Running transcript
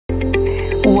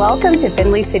Welcome to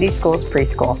Findlay City Schools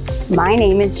Preschool. My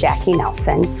name is Jackie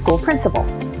Nelson, school principal.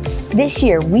 This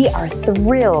year, we are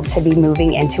thrilled to be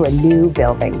moving into a new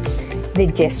building.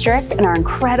 The district and our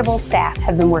incredible staff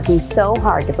have been working so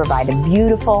hard to provide a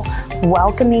beautiful,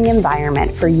 welcoming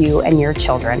environment for you and your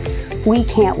children. We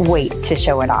can't wait to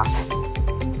show it off.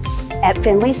 At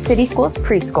Findlay City Schools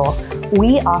Preschool,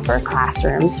 we offer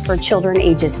classrooms for children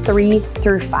ages 3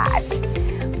 through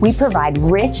 5. We provide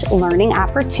rich learning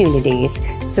opportunities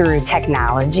through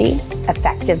technology,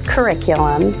 effective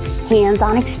curriculum,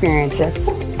 hands-on experiences,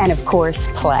 and of course,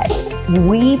 play.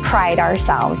 We pride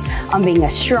ourselves on being a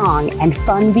strong and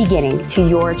fun beginning to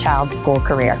your child's school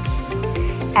career.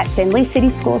 At Findlay City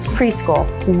Schools Preschool,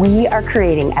 we are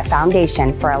creating a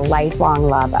foundation for a lifelong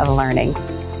love of learning.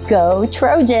 Go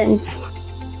Trojans!